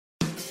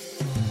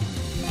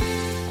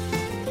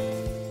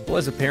Well,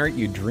 as a parent,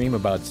 you dream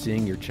about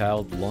seeing your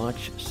child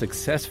launch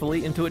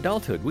successfully into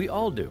adulthood. We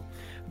all do.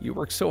 You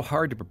work so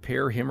hard to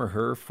prepare him or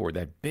her for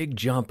that big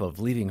jump of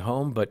leaving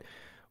home, but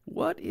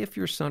what if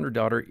your son or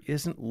daughter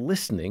isn't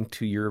listening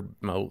to your,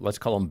 let's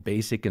call them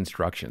basic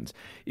instructions?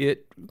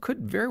 It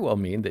could very well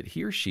mean that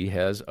he or she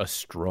has a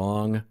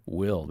strong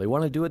will. They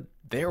want to do it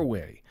their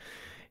way.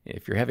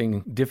 If you're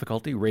having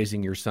difficulty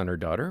raising your son or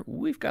daughter,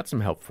 we've got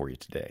some help for you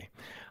today.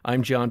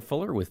 I'm John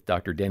Fuller with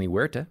Dr. Danny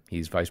Huerta.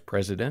 He's Vice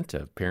President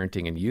of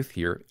Parenting and Youth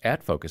here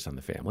at Focus on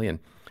the Family. And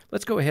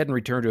let's go ahead and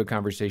return to a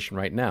conversation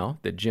right now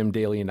that Jim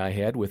Daly and I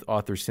had with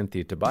author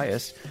Cynthia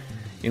Tobias,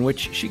 in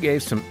which she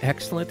gave some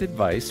excellent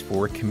advice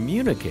for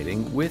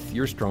communicating with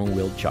your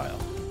strong-willed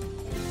child.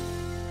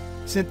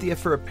 Cynthia,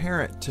 for a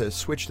parent to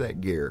switch that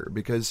gear,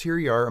 because here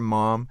you are, a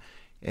mom,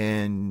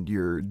 and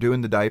you're doing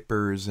the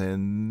diapers,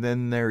 and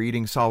then they're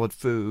eating solid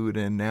food,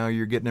 and now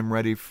you're getting them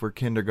ready for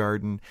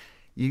kindergarten.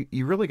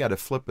 You really got to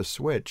flip a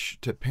switch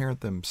to parent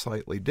them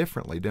slightly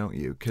differently, don't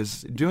you?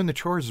 Because doing the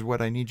chores is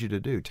what I need you to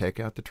do. Take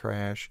out the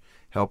trash,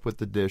 help with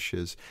the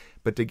dishes.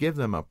 But to give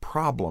them a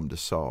problem to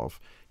solve,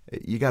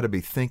 you got to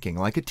be thinking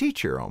like a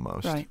teacher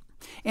almost. Right.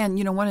 And,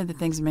 you know, one of the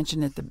things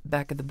mentioned at the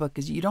back of the book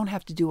is you don't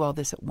have to do all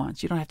this at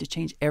once. You don't have to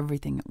change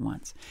everything at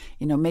once.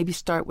 You know, maybe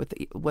start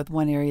with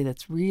one area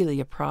that's really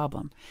a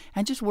problem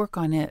and just work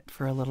on it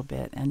for a little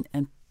bit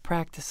and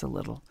practice a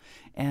little.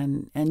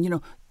 And you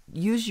know,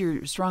 use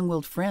your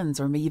strong-willed friends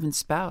or maybe even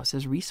spouse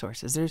as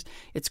resources.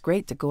 It's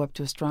great to go up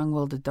to a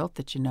strong-willed adult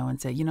that you know and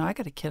say, you know, I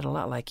got a kid a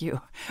lot like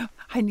you.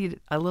 I need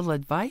a little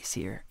advice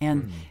here.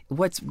 And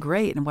what's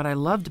great and what I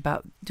loved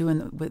about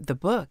doing the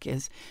book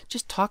is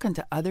just talking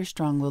to other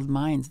strong-willed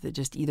minds that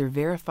just either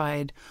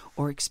verified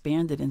or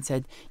expanded and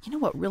said, you know,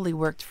 what really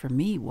worked for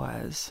me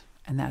was...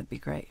 And that'd be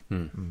great.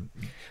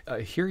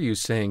 I hear you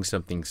saying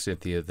something,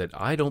 Cynthia, that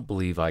I don't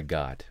believe I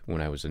got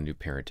when I was a new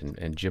parent.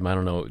 And Jim, I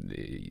don't know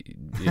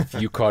if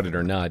you caught it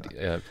or not.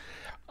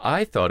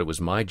 I thought it was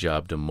my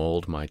job to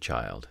mold my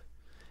child.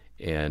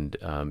 And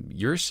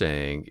you're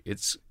saying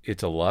it's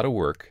a lot of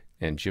work.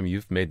 And Jim,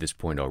 you've made this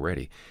point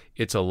already.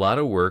 It's a lot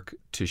of work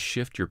to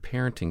shift your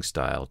parenting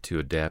style to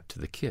adapt to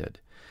the kid.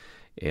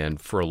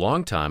 And for a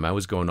long time, I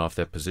was going off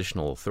that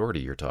positional authority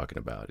you're talking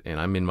about.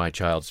 And I'm in my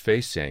child's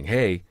face saying,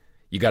 hey,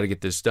 you got to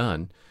get this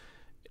done.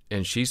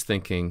 And she's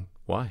thinking,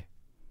 why?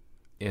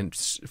 And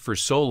for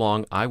so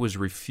long, I was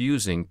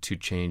refusing to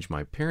change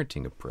my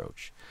parenting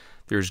approach.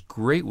 There's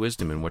great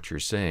wisdom in what you're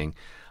saying.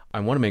 I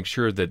want to make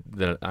sure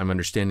that I'm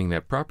understanding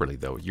that properly,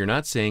 though. You're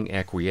not saying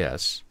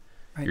acquiesce.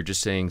 Right. You're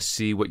just saying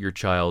see what your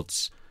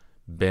child's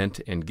bent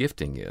and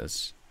gifting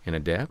is and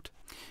adapt.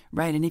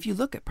 Right, and if you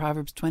look at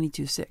Proverbs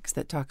 22:6,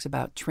 that talks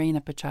about train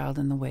up a child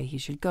in the way he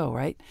should go,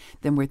 right?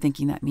 Then we're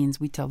thinking that means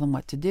we tell them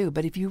what to do.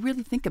 But if you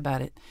really think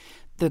about it,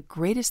 the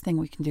greatest thing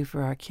we can do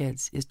for our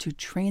kids is to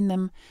train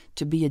them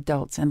to be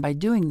adults. And by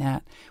doing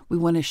that, we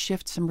want to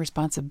shift some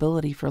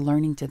responsibility for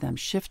learning to them,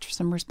 shift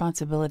some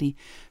responsibility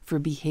for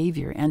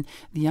behavior. And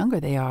the younger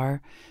they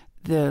are,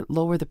 the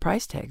lower the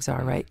price tags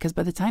are, right? Because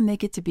by the time they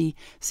get to be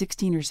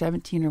 16 or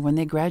 17 or when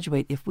they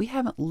graduate, if we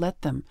haven't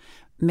let them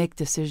make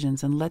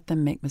decisions and let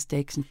them make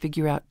mistakes and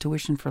figure out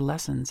tuition for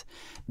lessons,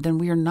 then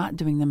we are not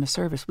doing them a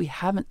service. We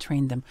haven't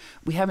trained them.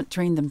 We haven't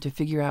trained them to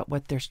figure out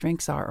what their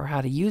strengths are or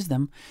how to use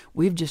them.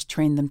 We've just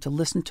trained them to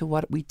listen to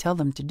what we tell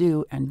them to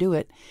do and do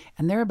it.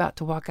 And they're about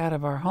to walk out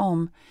of our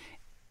home.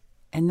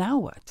 And now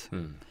what?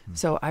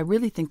 So I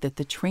really think that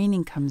the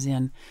training comes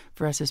in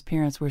for us as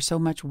parents. We're so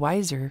much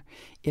wiser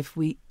if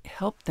we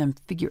help them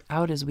figure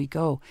out as we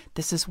go,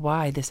 this is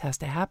why this has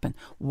to happen.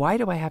 Why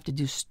do I have to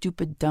do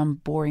stupid,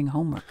 dumb, boring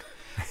homework?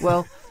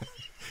 Well...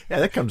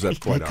 Yeah, that comes up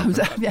quite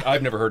often.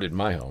 I've never heard it in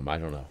my home. I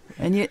don't know.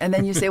 And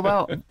then you say,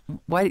 well,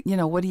 why? You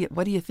know, what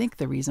do you think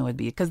the reason would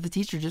be? Because the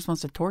teacher just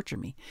wants to torture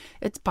me.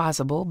 It's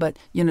possible, but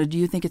you know, do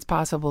you think it's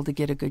possible to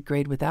get a good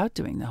grade without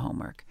doing the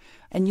homework?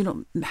 And you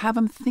know, have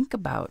them think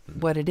about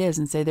what it is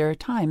and say there are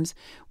times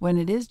when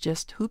it is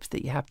just hoops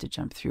that you have to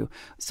jump through.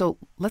 So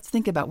let's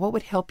think about what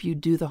would help you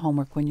do the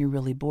homework when you're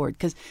really bored,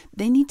 because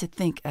they need to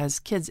think as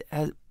kids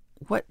as,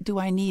 what do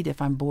I need if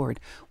I'm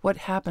bored? What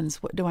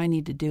happens? What do I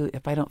need to do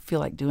if I don't feel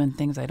like doing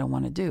things I don't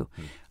want to do?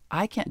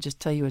 I can't just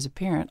tell you as a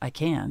parent, I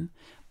can,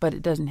 but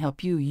it doesn't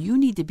help you. You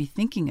need to be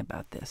thinking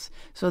about this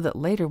so that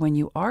later when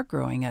you are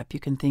growing up, you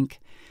can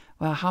think,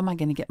 well, how am I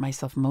going to get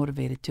myself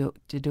motivated to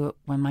do it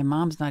when my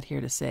mom's not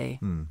here to say,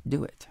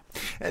 do it?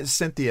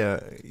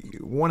 Cynthia,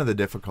 one of the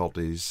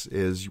difficulties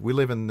is we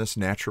live in this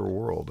natural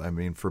world. I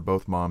mean, for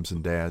both moms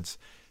and dads,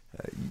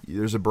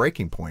 there's a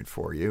breaking point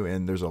for you,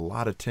 and there's a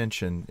lot of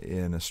tension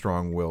in a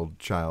strong-willed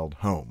child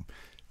home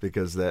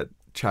because that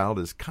child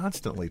is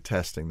constantly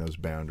testing those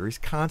boundaries,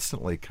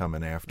 constantly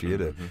coming after you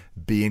to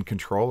be in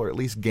control or at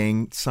least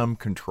gain some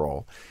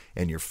control,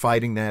 and you're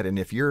fighting that. And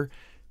if you're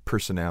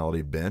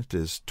personality bent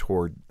is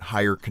toward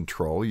higher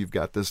control. You've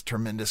got this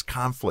tremendous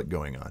conflict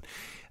going on.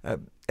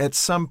 At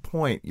some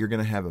point, you're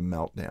going to have a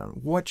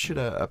meltdown. What should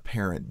a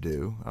parent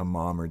do, a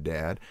mom or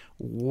dad?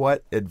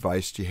 What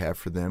advice do you have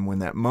for them when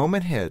that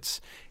moment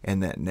hits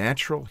and that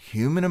natural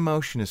human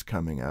emotion is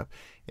coming up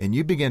and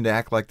you begin to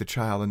act like the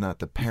child and not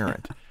the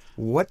parent?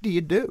 What do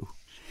you do?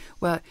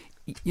 Well,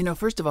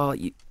 first of all,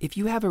 if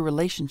you have a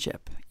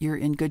relationship, you're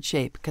in good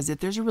shape. Because if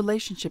there's a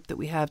relationship that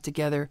we have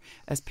together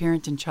as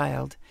parent and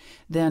child,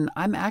 then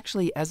I'm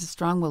actually, as a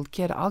strong-willed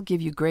kid, I'll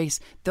give you grace.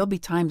 There'll be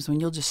times when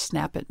you'll just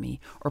snap at me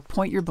or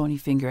point your bony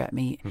finger at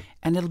me,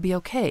 and it'll be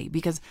okay.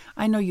 Because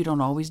I know you don't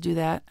always do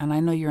that, and I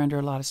know you're under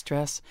a lot of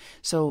stress.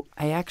 So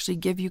I actually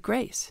give you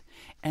grace.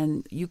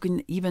 And you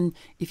can even,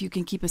 if you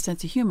can keep a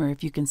sense of humor,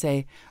 if you can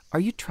say, "Are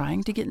you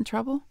trying to get in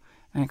trouble?"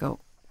 And I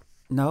go,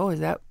 "No, is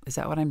that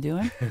what I'm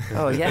doing?"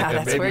 "Oh, yeah,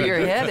 that's where you're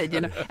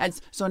headed,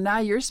 And so now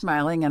you're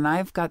smiling, and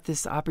I've got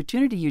this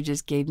opportunity you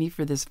just gave me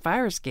for this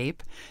fire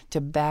escape to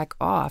back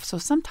off. So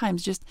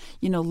sometimes just,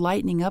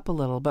 lightening up a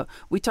little. But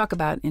we talk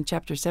about, in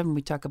Chapter 7,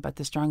 we talk about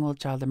the Strong-Willed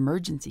Child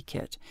Emergency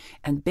Kit.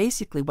 And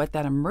basically what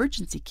that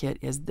emergency kit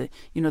is, the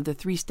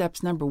 3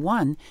 steps. Number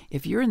 1,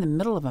 if you're in the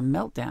middle of a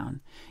meltdown,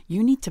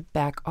 you need to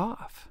back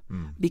off.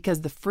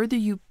 Because the further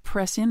you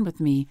press in with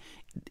me,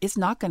 it's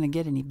not going to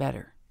get any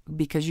better.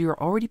 Because you're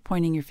already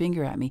pointing your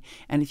finger at me.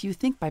 And if you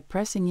think by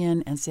pressing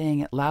in and saying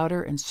it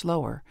louder and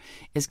slower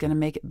is going to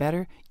make it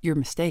better, you're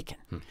mistaken.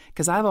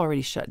 Because I've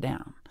already shut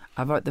down.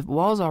 The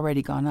wall's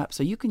already gone up.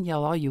 So you can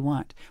yell all you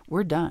want.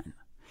 We're done.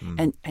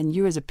 And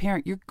you as a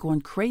parent, you're going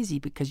crazy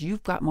because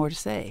you've got more to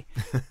say.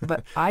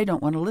 But I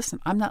don't want to listen.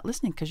 I'm not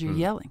listening because you're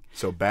yelling.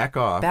 So back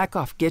off. Back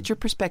off. Get your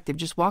perspective.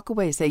 Just walk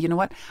away. Say, "You know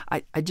what?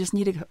 I just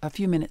need a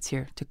few minutes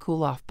here to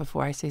cool off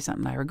before I say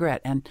something I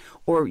regret."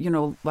 Or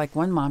like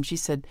one mom, she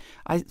said,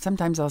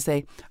 sometimes I'll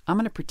say, "I'm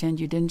going to pretend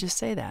you didn't just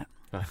say that,"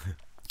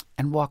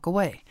 and walk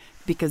away,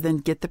 because then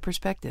get the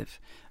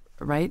perspective,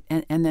 right?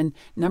 And then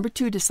number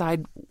 2,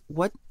 decide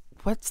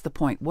what's the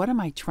point? What am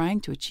I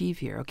trying to achieve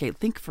here? Okay,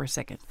 think for a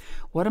second.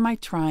 What am I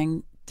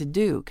trying to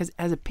do? Because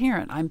as a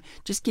parent, I'm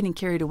just getting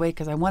carried away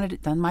because I wanted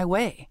it done my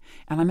way,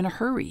 and I'm in a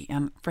hurry.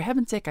 And for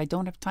heaven's sake, I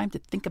don't have time to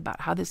think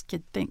about how this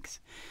kid thinks.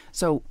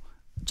 So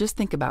just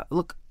think about,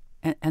 look,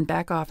 and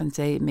back off and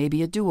say,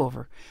 maybe a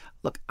do-over.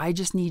 Look, I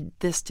just need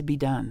this to be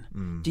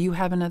done. Do you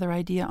have another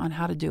idea on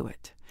how to do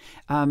it?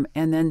 And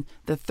then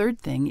the third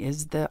thing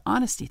is the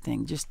honesty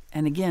thing.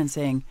 And again,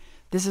 saying,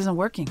 this isn't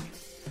working.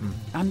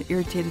 I'm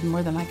irritated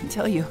more than I can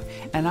tell you,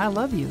 and I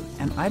love you,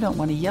 and I don't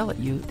want to yell at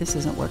you. This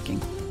isn't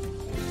working.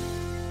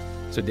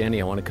 So,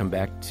 Danny, I want to come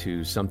back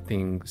to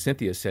something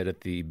Cynthia said at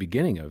the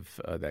beginning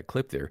of that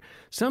clip there.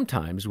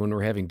 Sometimes when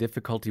we're having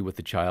difficulty with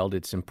the child,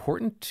 it's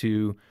important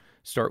to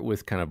start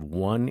with kind of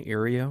one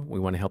area we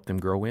want to help them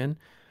grow in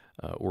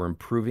or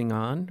improving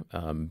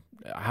on.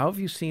 How have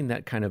you seen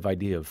that kind of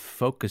idea of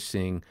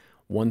focusing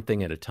one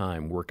thing at a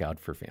time work out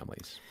for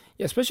families?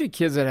 Yeah, especially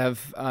kids that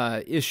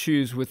have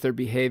issues with their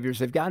behaviors.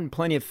 They've gotten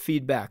plenty of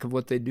feedback of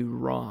what they do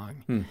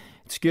wrong.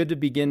 It's good to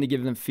begin to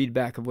give them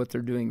feedback of what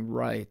they're doing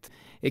right.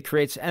 It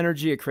creates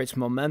energy. It creates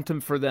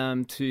momentum for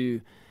them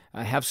to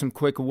have some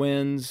quick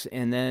wins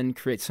and then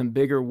create some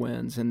bigger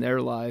wins in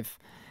their life.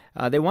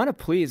 They want to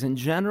please. In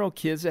general,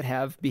 kids that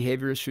have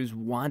behavior issues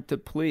want to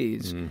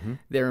please.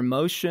 Their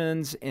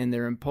emotions and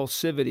their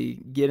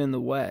impulsivity get in the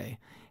way.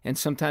 And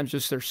sometimes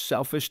just their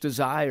selfish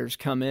desires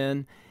come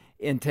in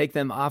and take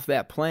them off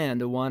that plan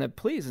to want to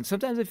please. And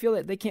sometimes they feel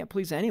that they can't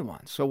please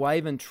anyone, so why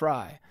even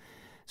try?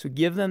 So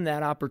give them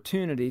that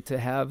opportunity to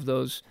have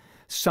those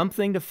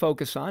something to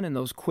focus on and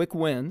those quick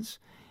wins.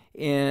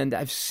 And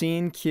I've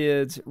seen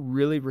kids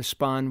really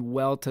respond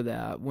well to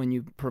that when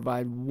you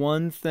provide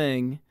one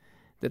thing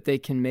that they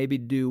can maybe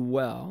do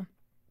well.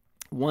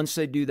 Once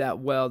they do that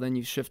well, then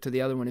you shift to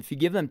the other one. If you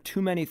give them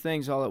too many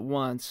things all at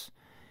once,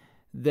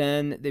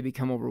 then they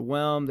become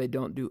overwhelmed. They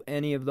don't do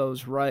any of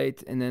those right,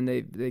 and then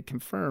they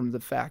confirm the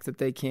fact that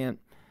they can't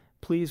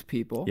please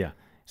people. Yeah.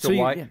 So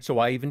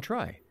why even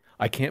try?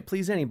 I can't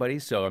please anybody,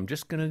 so I'm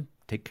just going to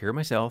take care of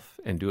myself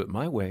and do it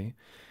my way.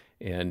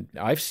 And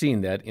I've seen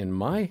that in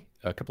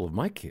a couple of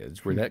my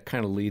kids, where that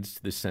kind of leads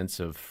to the sense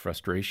of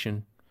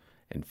frustration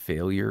and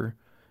failure,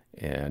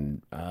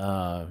 and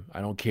I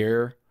don't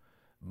care.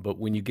 But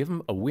when you give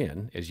them a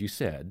win, as you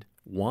said,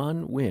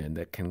 one win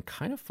that can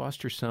kind of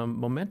foster some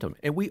momentum.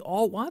 And we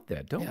all want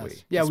that, don't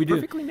we? Yeah, we do.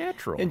 It's perfectly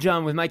natural. And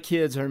John, with my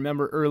kids, I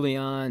remember early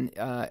on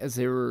as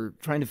they were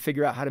trying to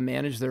figure out how to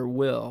manage their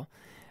will,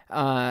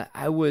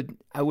 I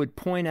would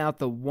point out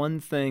the one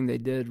thing they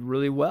did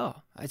really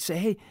well. I'd say,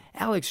 "Hey,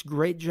 Alex,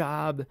 great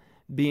job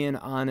being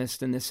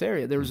honest in this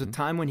area." There was a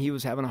time when he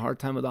was having a hard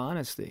time with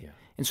honesty. Yeah.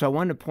 And so I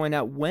wanted to point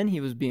out when he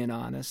was being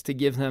honest to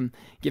give him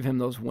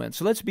those wins.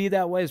 So let's be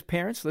that way as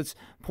parents. Let's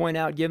point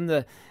out, give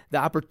them the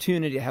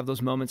opportunity to have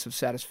those moments of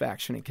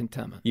satisfaction and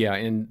contentment. Yeah,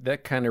 and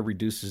that kind of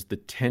reduces the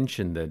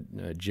tension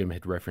that Jim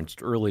had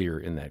referenced earlier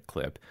in that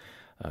clip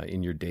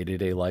in your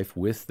day-to-day life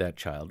with that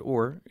child,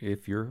 or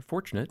if you're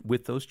fortunate,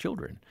 with those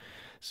children.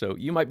 So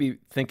you might be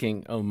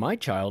thinking, oh, my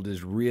child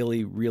is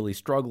really, really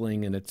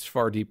struggling, and it's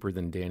far deeper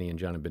than Danny and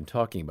John have been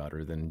talking about,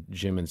 or than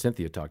Jim and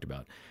Cynthia talked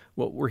about.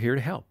 Well, we're here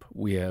to help.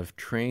 We have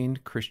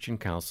trained Christian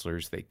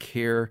counselors. They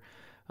care.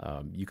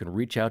 You can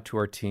reach out to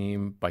our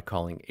team by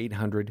calling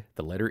 800,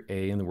 the letter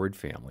A in the word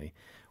family.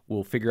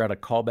 We'll figure out a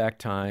callback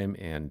time,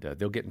 and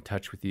they'll get in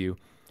touch with you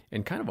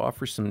and kind of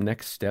offer some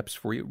next steps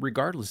for you,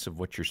 regardless of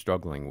what you're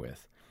struggling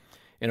with.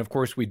 And, of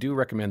course, we do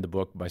recommend the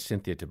book by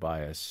Cynthia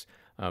Tobias.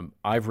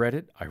 I've read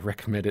it. I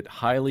recommend it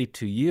highly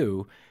to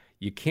you.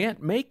 You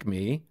can't make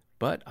me,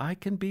 but I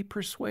can be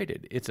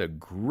persuaded. It's a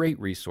great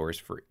resource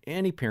for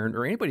any parent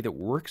or anybody that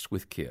works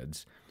with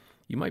kids.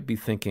 You might be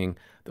thinking,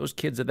 those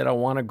kids that I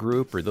want a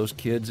group, or those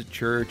kids at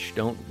church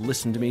don't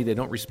listen to me, they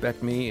don't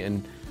respect me,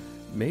 and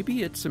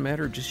maybe it's a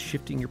matter of just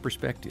shifting your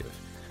perspective.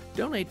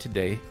 Donate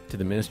today to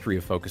the Ministry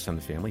of Focus on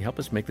the Family. Help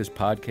us make this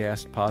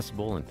podcast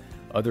possible and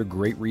other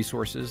great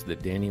resources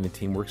that Danny and the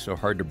team work so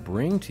hard to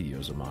bring to you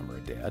as a mom or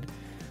a dad.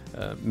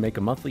 Make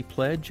a monthly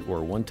pledge or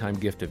a one-time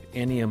gift of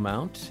any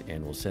amount,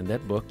 and we'll send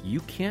that book, You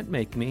Can't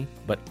Make Me,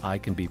 But I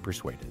Can Be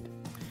Persuaded.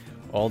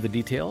 All the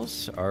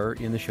details are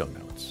in the show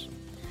notes.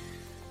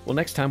 Well,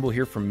 next time we'll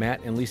hear from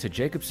Matt and Lisa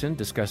Jacobson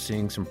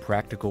discussing some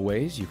practical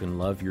ways you can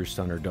love your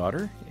son or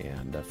daughter.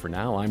 And for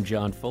now, I'm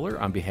John Fuller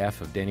on behalf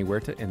of Danny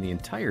Huerta and the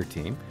entire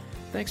team.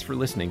 Thanks for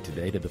listening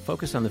today to the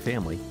Focus on the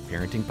Family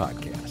Parenting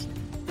Podcast.